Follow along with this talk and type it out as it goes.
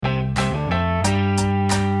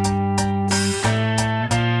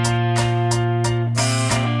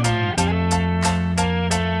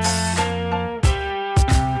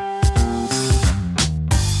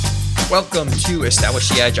Welcome to Establish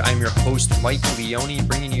the Edge. I'm your host, Mike Leone,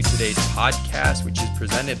 bringing you today's podcast, which is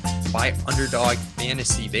presented by Underdog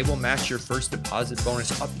Fantasy. They will match your first deposit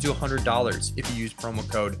bonus up to $100 if you use promo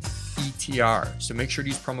code ETR. So make sure to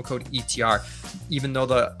use promo code ETR. Even though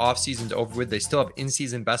the offseason's over with, they still have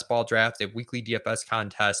in-season best ball drafts. They have weekly DFS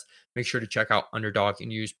contests. Make sure to check out Underdog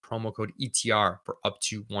and use promo code ETR for up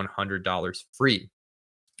to $100 free.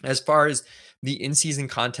 As far as the in-season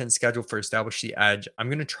content schedule for Establish the Edge, I'm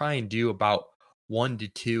going to try and do about 1 to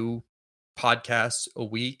 2 podcasts a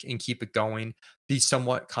week and keep it going. Be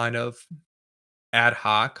somewhat kind of ad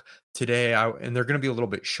hoc today. And they're going to be a little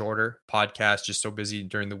bit shorter podcasts, just so busy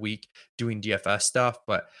during the week doing DFS stuff.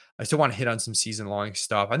 But I still want to hit on some season-long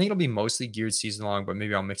stuff. I think it'll be mostly geared season-long, but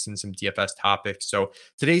maybe I'll mix in some DFS topics. So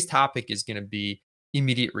today's topic is going to be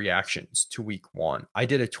immediate reactions to week 1. I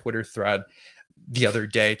did a Twitter thread the other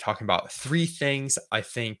day talking about 3 things I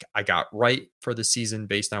think I got right for the season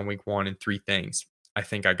based on week 1 and 3 things I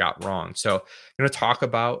think I got wrong. So I'm going to talk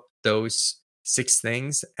about those 6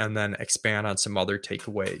 things and then expand on some other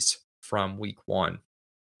takeaways from week 1.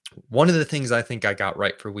 One of the things I think I got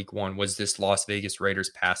right for week 1 was this Las Vegas Raiders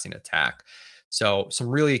passing attack. So some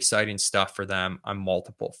really exciting stuff for them on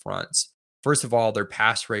multiple fronts. First of all, their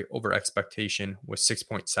pass rate over expectation was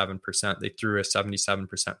 6.7%. They threw a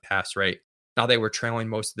 77% pass rate. Now they were trailing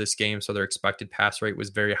most of this game, so their expected pass rate was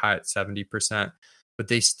very high at 70%, but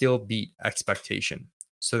they still beat expectation.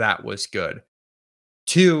 So that was good.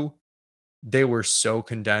 2, they were so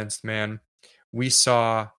condensed, man. We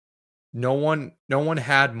saw no one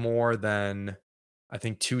had more than, I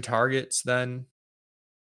think, 2 targets than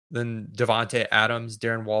Davante Adams,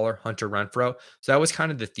 Darren Waller, Hunter Renfrow. So that was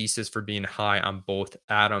kind of the thesis for being high on both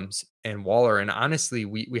Adams and Waller. And honestly,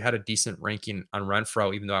 we had a decent ranking on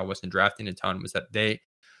Renfrow, even though I wasn't drafting a ton, was that they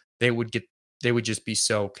would just be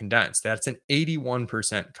so condensed. That's an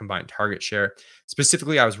 81% combined target share.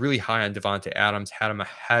 Specifically, I was really high on Davante Adams, had him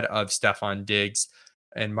ahead of Stephon Diggs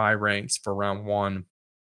in my ranks for round 1.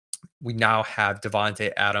 We now have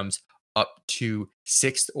Davante Adams up to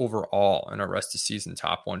 6th overall in our rest of season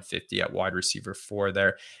top 150 at wide receiver 4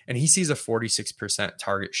 there. And he sees a 46%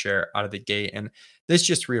 target share out of the gate. And this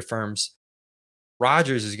just reaffirms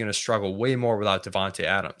Rodgers is going to struggle way more without Davante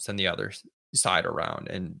Adams than the other side around.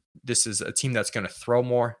 And this is a team that's going to throw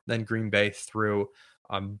more than Green Bay threw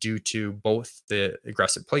due to both the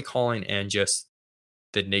aggressive play calling and just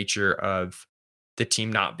the nature of the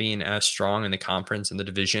team not being as strong in the conference and the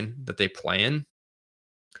division that they play in.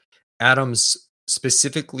 Adams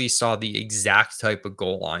specifically saw the exact type of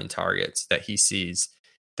goal line targets that he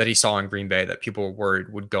saw in Green Bay that people were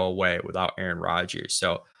worried would go away without Aaron Rodgers.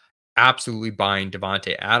 So absolutely buying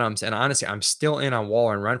Davante Adams. And honestly, I'm still in on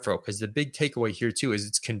Waller and Renfrow because the big takeaway here too is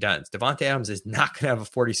it's condensed. Davante Adams is not going to have a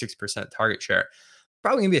 46% target share.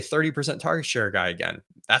 Probably going to be a 30% target share guy again.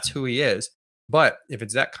 That's who he is. But if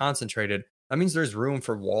it's that concentrated, that means there's room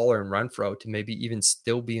for Waller and Renfrow to maybe even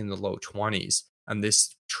still be in the low 20s. And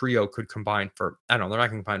this trio could combine for, I don't know, they're not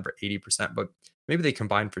going to combine for 80%, but maybe they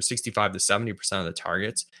combine for 65 to 70% of the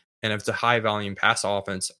targets. And if it's a high volume pass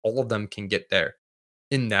offense, all of them can get there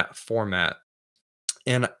in that format.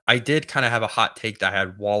 And I did kind of have a hot take that I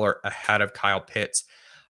had Waller ahead of Kyle Pitts.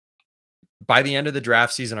 By the end of the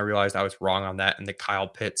draft season, I realized I was wrong on that. And the Kyle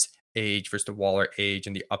Pitts age versus the Waller age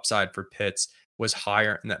and the upside for Pitts was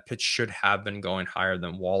higher. And that Pitts should have been going higher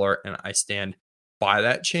than Waller. And I stand by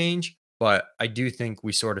that change. But I do think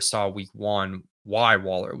we sort of saw week 1 why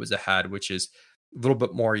Waller was ahead, which is a little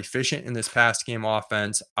bit more efficient in this pass game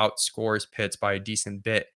offense, outscores Pitts by a decent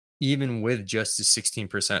bit, even with just a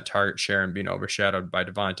 16% target share and being overshadowed by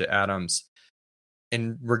Davante Adams.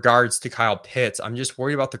 In regards to Kyle Pitts, I'm just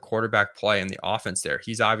worried about the quarterback play and the offense there.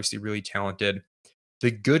 He's obviously really talented.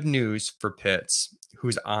 The good news for Pitts,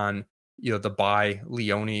 who's on the bye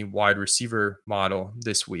Leone wide receiver model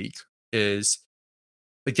this week, is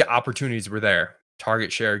like the opportunities were there.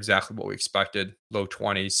 Target share, exactly what we expected. Low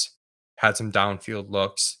 20s, had some downfield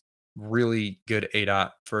looks, really good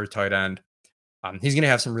ADOT for a tight end. He's going to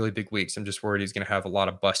have some really big weeks. I'm just worried he's going to have a lot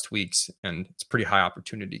of bust weeks, and it's pretty high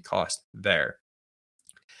opportunity cost there.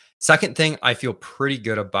 Second thing I feel pretty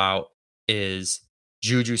good about is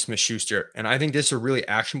Juju Smith-Schuster. And I think this is a really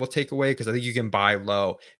actionable takeaway because I think you can buy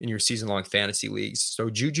low in your season-long fantasy leagues.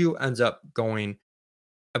 So Juju ends up going,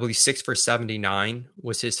 I believe 6 for 79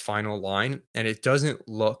 was his final line. And it doesn't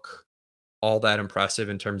look all that impressive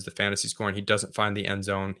in terms of the fantasy scoring. He doesn't find the end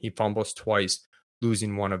zone. He fumbles twice,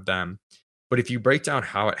 losing one of them. But if you break down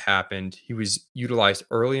how it happened, he was utilized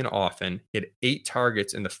early and often. He had 8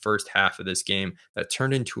 targets in the first half of this game that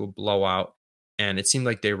turned into a blowout. And it seemed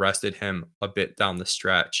like they rested him a bit down the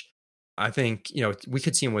stretch. I think, we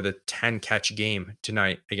could see him with a 10 catch game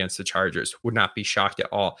tonight against the Chargers. Would not be shocked at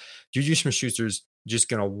all. Juju Smith-Schuster's just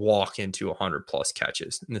going to walk into 100 plus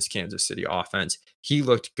catches in this Kansas City offense. He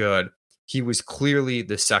looked good. He was clearly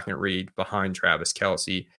the second read behind Travis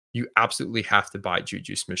Kelce. You absolutely have to buy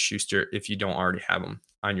Juju Smith-Schuster if you don't already have him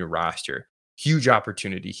on your roster. Huge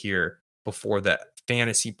opportunity here before the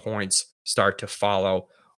fantasy points start to follow.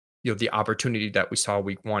 The opportunity that we saw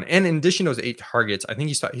week 1. And in addition to those 8 targets, I think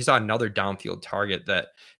he saw another downfield target that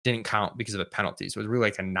didn't count because of the penalties. It was really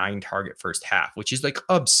like a 9 target first half, which is like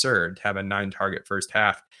absurd to have a 9 target first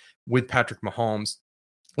half with Patrick Mahomes.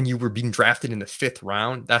 And you were being drafted in the 5th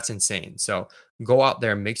round. That's insane. So go out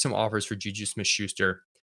there, make some offers for Juju Smith-Schuster,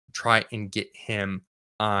 try and get him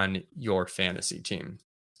on your fantasy team.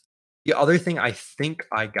 The other thing I think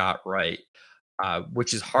I got right,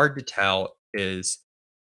 which is hard to tell, is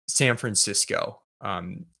San Francisco,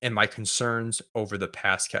 and my concerns over the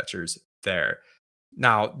pass catchers there.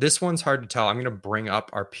 Now, this one's hard to tell. I'm going to bring up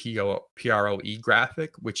our PROE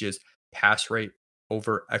graphic, which is pass rate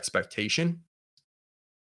over expectation.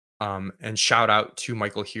 And shout out to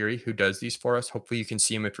Michael Heary, who does these for us. Hopefully you can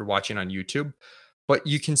see him if you're watching on YouTube. But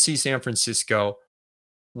you can see San Francisco,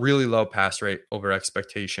 really low pass rate over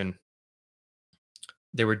expectation.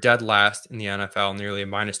 They were dead last in the NFL, nearly a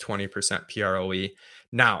minus 20% PROE.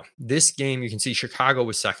 Now, this game, you can see Chicago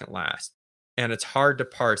was second last, and it's hard to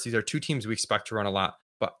parse. These are 2 teams we expect to run a lot,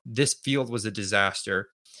 but this field was a disaster.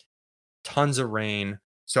 Tons of rain.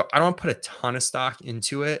 So I don't put a ton of stock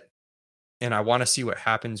into it, and I want to see what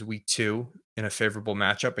happens week 2 in a favorable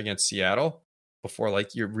matchup against Seattle before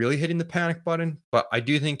you're really hitting the panic button. But I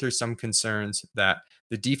do think there's some concerns that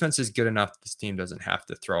the defense is good enough. This team doesn't have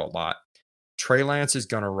to throw a lot. Trey Lance is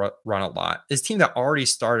going to run a lot. This team that already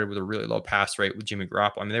started with a really low pass rate with Jimmy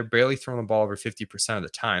Garoppolo, they're barely throwing the ball over 50% of the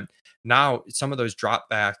time. Now, some of those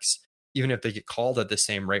dropbacks, even if they get called at the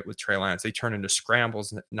same rate with Trey Lance, they turn into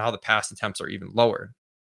scrambles. And now the pass attempts are even lower.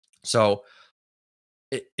 So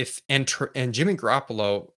and Jimmy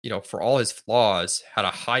Garoppolo, for all his flaws, had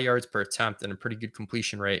a high yards per attempt and a pretty good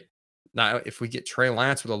completion rate. Now, if we get Trey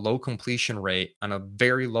Lance with a low completion rate on a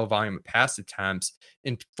very low volume of pass attempts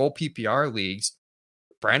in full PPR leagues,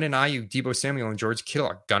 Brandon Ayuk, Deebo Samuel, and George Kittle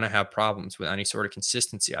are going to have problems with any sort of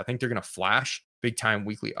consistency. I think they're going to flash big time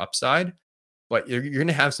weekly upside, but you're going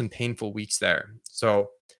to have some painful weeks there. So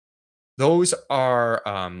those are,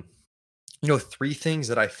 3 things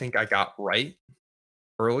that I think I got right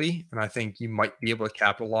early, and I think you might be able to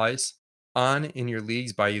capitalize on in your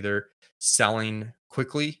leagues by either selling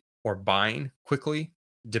quickly or buying quickly,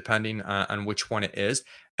 depending on which one it is.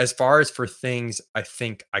 As far as for things I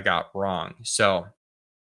think I got wrong. So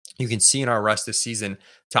you can see in our rest of season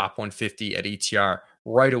top 150 at ETR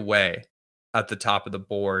right away at the top of the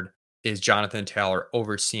board is Jonathan Taylor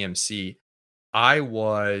over CMC. I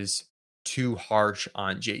was too harsh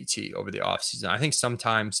on JT over the offseason. I think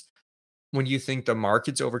sometimes when you think the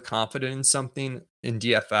market's overconfident in something in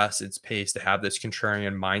DFS, it's pays to have this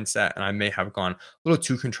contrarian mindset. And I may have gone a little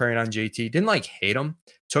too contrarian on JT. Didn't hate him.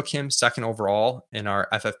 Took him second overall in our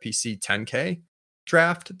FFPC 10K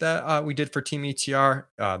draft that we did for Team ETR.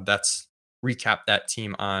 That's recap that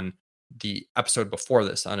team on the episode before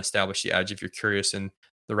this on Establish the Edge if you're curious in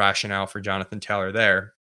the rationale for Jonathan Taylor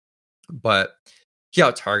there. But he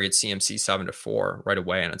out targets CMC 7-4 right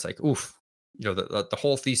away. And it's like, oof. The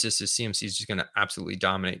whole thesis is CMC is just going to absolutely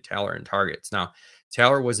dominate Taylor in targets. Now,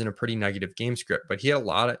 Taylor was in a pretty negative game script, but he had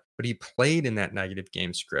but he played in that negative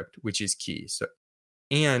game script, which is key. So,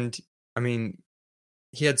 and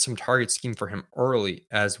he had some target scheme for him early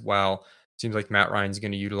as well. Seems like Matt Ryan's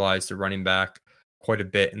going to utilize the running back quite a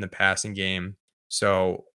bit in the passing game.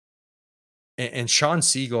 So, and Sean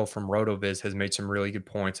Siegel from RotoViz has made some really good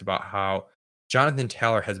points about how Jonathan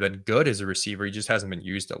Taylor has been good as a receiver. He just hasn't been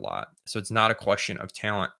used a lot. So it's not a question of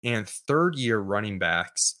talent. And 3rd-year running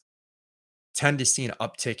backs tend to see an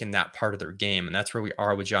uptick in that part of their game. And that's where we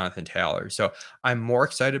are with Jonathan Taylor. So I'm more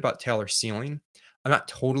excited about Taylor's ceiling. I'm not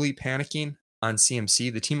totally panicking on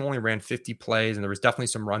CMC. The team only ran 50 plays, and there was definitely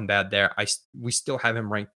some run bad there. We still have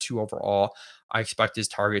him ranked 2 overall. I expect his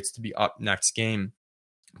targets to be up next game.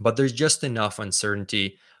 But there's just enough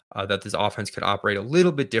uncertainty that this offense could operate a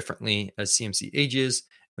little bit differently as CMC ages,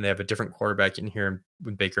 and they have a different quarterback in here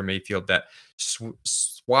with Baker Mayfield that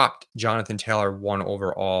swapped Jonathan Taylor 1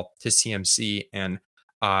 overall to CMC. And,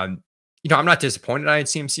 I'm not disappointed I had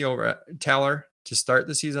CMC over Taylor to start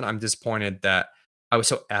the season. I'm disappointed that I was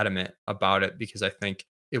so adamant about it because I think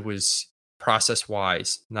it was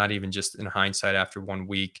process-wise, not even just in hindsight after 1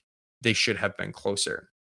 week, they should have been closer.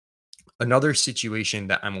 Another situation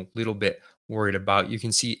that I'm a little bit worried about, you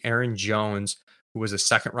can see Aaron Jones who was a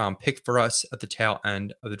second round pick for us at the tail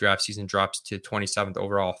end of the draft season, drops to 27th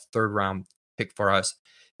overall, third round pick for us.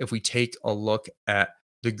 If we take a look at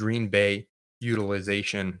the Green Bay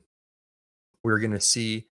utilization, we're going to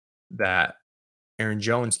see that Aaron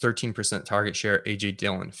Jones, 13% target share, AJ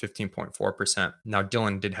Dillon, 15.4%. Now,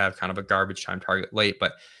 Dillon did have kind of a garbage time target late,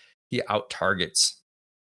 but he out targets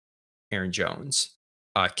Aaron Jones.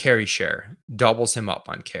 Carry share doubles him up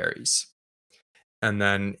on carries, and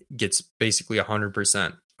then gets basically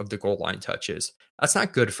 100% of the goal line touches. That's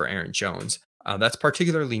not good for Aaron Jones. That's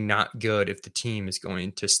particularly not good if the team is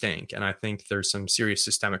going to stink. And I think there's some serious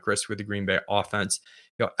systemic risk with the Green Bay offense.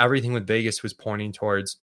 Everything with Vegas was pointing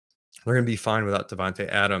towards they're going to be fine without Davante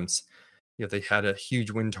Adams. They had a huge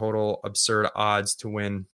win total, absurd odds to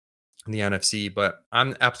win in the NFC, but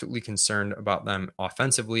I'm absolutely concerned about them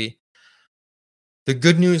offensively. The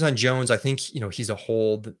good news on Jones, I think, he's a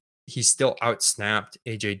hold. He's still outsnapped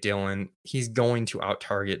AJ Dillon. He's going to out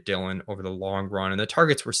target Dillon over the long run. And the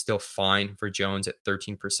targets were still fine for Jones at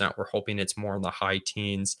 13%. We're hoping it's more in the high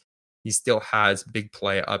teens. He still has big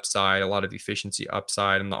play upside, a lot of efficiency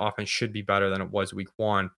upside, and the offense should be better than it was week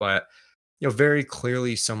one. But, very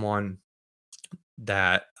clearly someone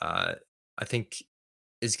that I think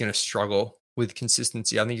is going to struggle with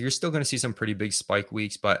consistency. I think you're still going to see some pretty big spike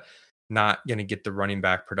weeks, but not going to get the running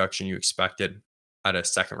back production you expected at a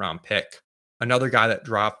second round pick. Another guy that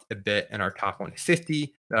dropped a bit in our top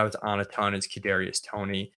 150 that I was on a ton is Kadarius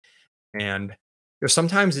Toney. And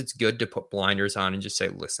sometimes it's good to put blinders on and just say,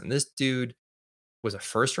 listen, this dude was a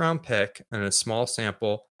first round pick and a small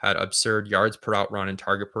sample, had absurd yards per out run and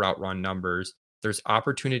target per out run numbers. There's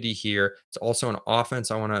opportunity here. It's also an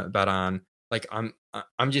offense I want to bet on. Like I'm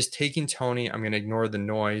just taking Toney. I'm going to ignore the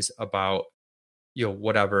noise about,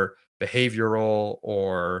 whatever behavioral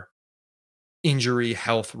or injury,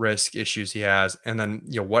 health risk issues he has. And then,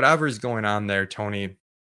 whatever is going on there, Toney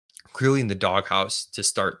clearly in the doghouse to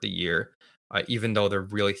start the year, even though they're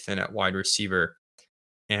really thin at wide receiver.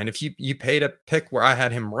 And if you paid a pick where I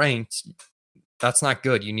had him ranked, that's not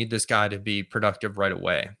good. You need this guy to be productive right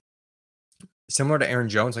away. Similar to Aaron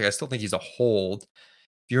Jones, I still think he's a hold.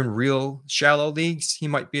 If you're in real shallow leagues, he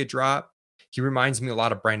might be a drop. He reminds me a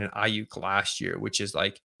lot of Brandon Ayuk last year, which is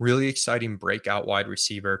really exciting breakout wide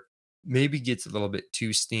receiver. Maybe gets a little bit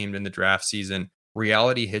too steamed in the draft season.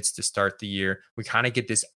 Reality hits to start the year. We kind of get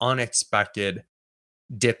this unexpected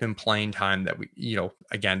dip in playing time that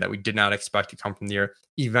we did not expect to come from the year.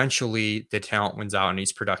 Eventually, the talent wins out and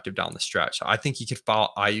he's productive down the stretch. So I think he could follow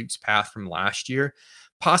Ayuk's path from last year,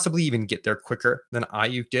 possibly even get there quicker than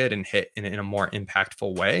Ayuk did and hit in a more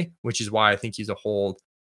impactful way, which is why I think he's a hold,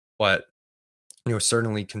 but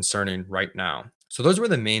certainly concerning right now. So those were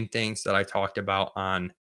the main things that I talked about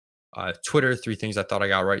on Twitter. 3 things I thought I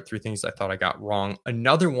got right, 3 things I thought I got wrong.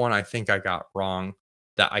 Another one I think I got wrong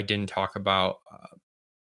that I didn't talk about.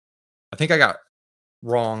 I think I got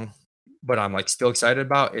wrong, but I'm still excited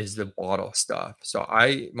about is the Waddle stuff. So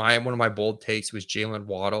one of my bold takes was Jalen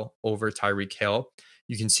Waddle over Tyreek Hill.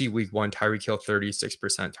 You can see week one, Tyreek Hill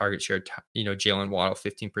 36% target share, Jalen Waddle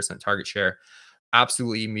 15% target share.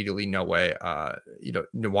 Absolutely, immediately, no way.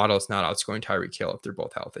 Waddle is not outscoring Tyreek Hill if they're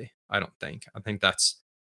both healthy. I don't think. I think that's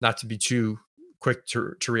not to be too quick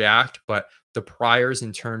to react, but the priors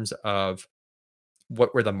in terms of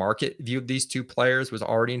what where the market viewed these two players was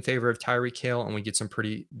already in favor of Tyreek Hill, and we get some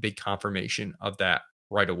pretty big confirmation of that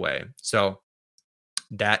right away. So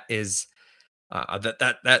that is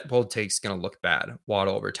that bold take's going to look bad.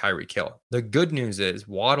 Waddle over Tyreek Hill. The good news is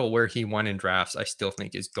Waddle, where he went in drafts, I still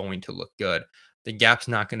think is going to look good. The gap's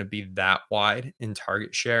not going to be that wide in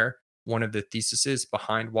target share. One of the theses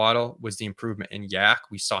behind Waddle was the improvement in YAC.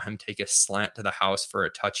 We saw him take a slant to the house for a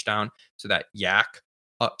touchdown. So that YAC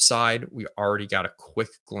upside, we already got a quick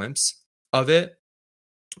glimpse of it.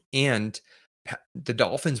 And the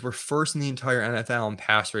Dolphins were first in the entire NFL in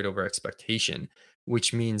pass rate over expectation,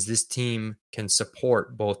 which means this team can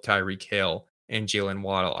support both Tyreek Hill and Jalen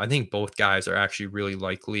Waddle. I think both guys are actually really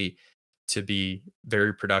likely to be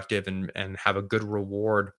very productive and have a good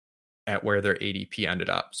reward at where their ADP ended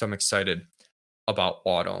up. So I'm excited about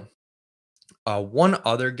Waddle. One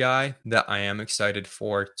other guy that I am excited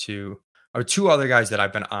for or 2 other guys that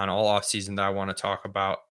I've been on all offseason that I want to talk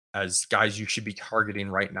about as guys you should be targeting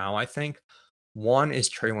right now, I think. One is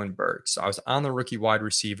Treylon Burks. I was on the rookie wide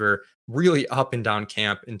receiver, really up and down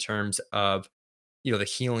camp in terms of, the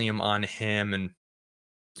helium on him and,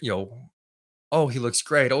 oh, he looks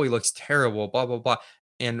great. Oh, he looks terrible, blah, blah, blah.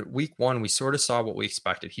 And week one, we sort of saw what we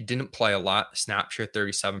expected. He didn't play a lot, snap share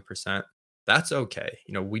 37%. That's okay.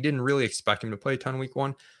 We didn't really expect him to play a ton week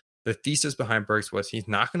one. The thesis behind Burks was he's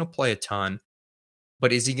not going to play a ton,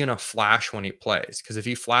 but is he going to flash when he plays? Because if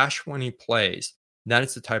he flash when he plays, then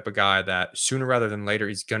it's the type of guy that sooner rather than later,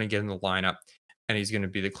 he's going to get in the lineup and he's going to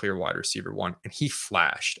be the clear wide receiver one. And he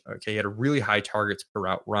flashed. Okay. He had a really high targets per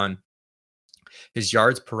route run. His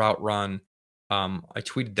yards per route run. I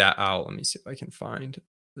tweeted that out. Let me see if I can find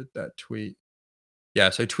that tweet. Yeah.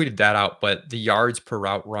 So I tweeted that out, but the yards per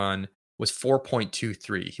route run was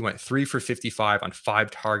 4.23. He went 3 for 55 on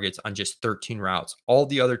 5 targets on just 13 routes. All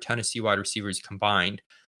the other Tennessee wide receivers combined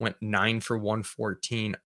went 9 for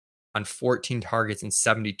 114 on 14 targets and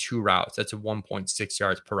 72 routes. That's a 1.6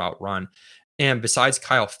 yards per route run. And besides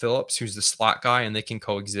Kyle Phillips, who's the slot guy, and they can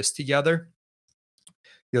coexist together,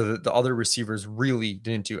 the other receivers really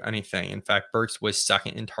didn't do anything. In fact, Burks was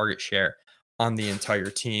second in target share on the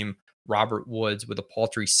entire team. Robert Woods with a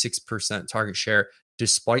paltry 6% target share,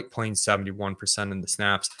 despite playing 71% in the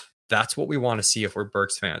snaps. That's what we want to see if we're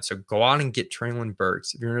Burks fans. So go out and get Treylon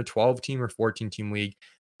Burks. If you're in a 12-team or 14-team league,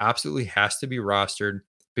 absolutely has to be rostered.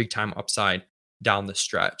 Big time upside down the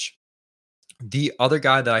stretch. The other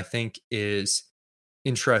guy that I think is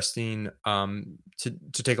interesting to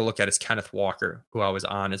take a look at is Kenneth Walker, who I was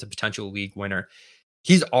on as a potential league winner.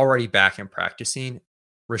 He's already back and practicing.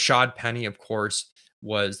 Rashad Penny, of course,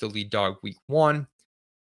 was the lead dog week 1.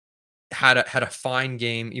 Had a fine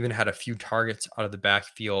game, even had a few targets out of the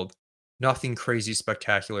backfield. Nothing crazy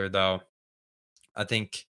spectacular, though. I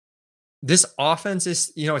think this offense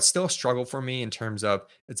is, it's still a struggle for me in terms of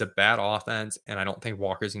it's a bad offense, and I don't think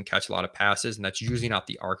Walker's can catch a lot of passes, and that's usually not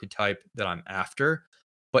the archetype that I'm after.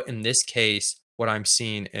 But in this case, what I'm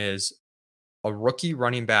seeing is a rookie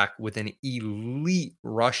running back with an elite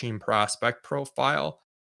rushing prospect profile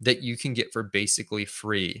that you can get for basically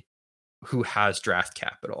free, who has draft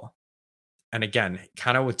capital. And again,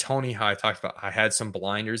 kind of with Tony, how I talked about, I had some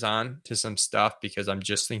blinders on to some stuff because I'm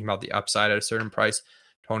just thinking about the upside at a certain price.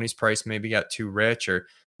 Tony's price maybe got too rich, or,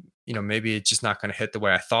 maybe it's just not going to hit the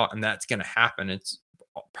way I thought. And that's going to happen. It's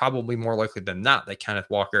probably more likely than not that Kenneth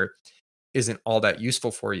Walker isn't all that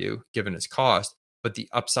useful for you given his cost, but the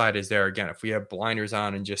upside is there. Again, if we have blinders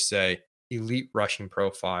on and just say elite rushing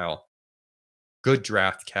profile, good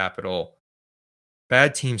draft capital,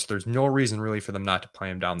 bad teams, there's no reason really for them not to play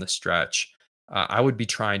him down the stretch. I would be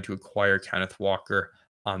trying to acquire Kenneth Walker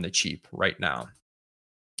on the cheap right now.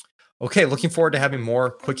 Okay, looking forward to having more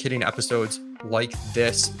quick hitting episodes like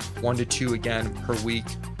this, 1 to 2 again per week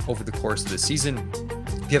over the course of the season.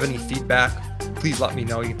 If you have any feedback, please let me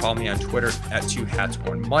know. You can follow me on Twitter at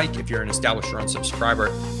 2hats1mike. If you're an established or unsubscriber,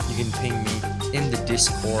 you can ping me in the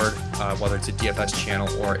Discord, whether it's a DFS channel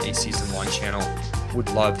or a season-long channel. Would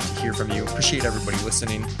love to hear from you. Appreciate everybody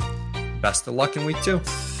listening. Best of luck in week 2.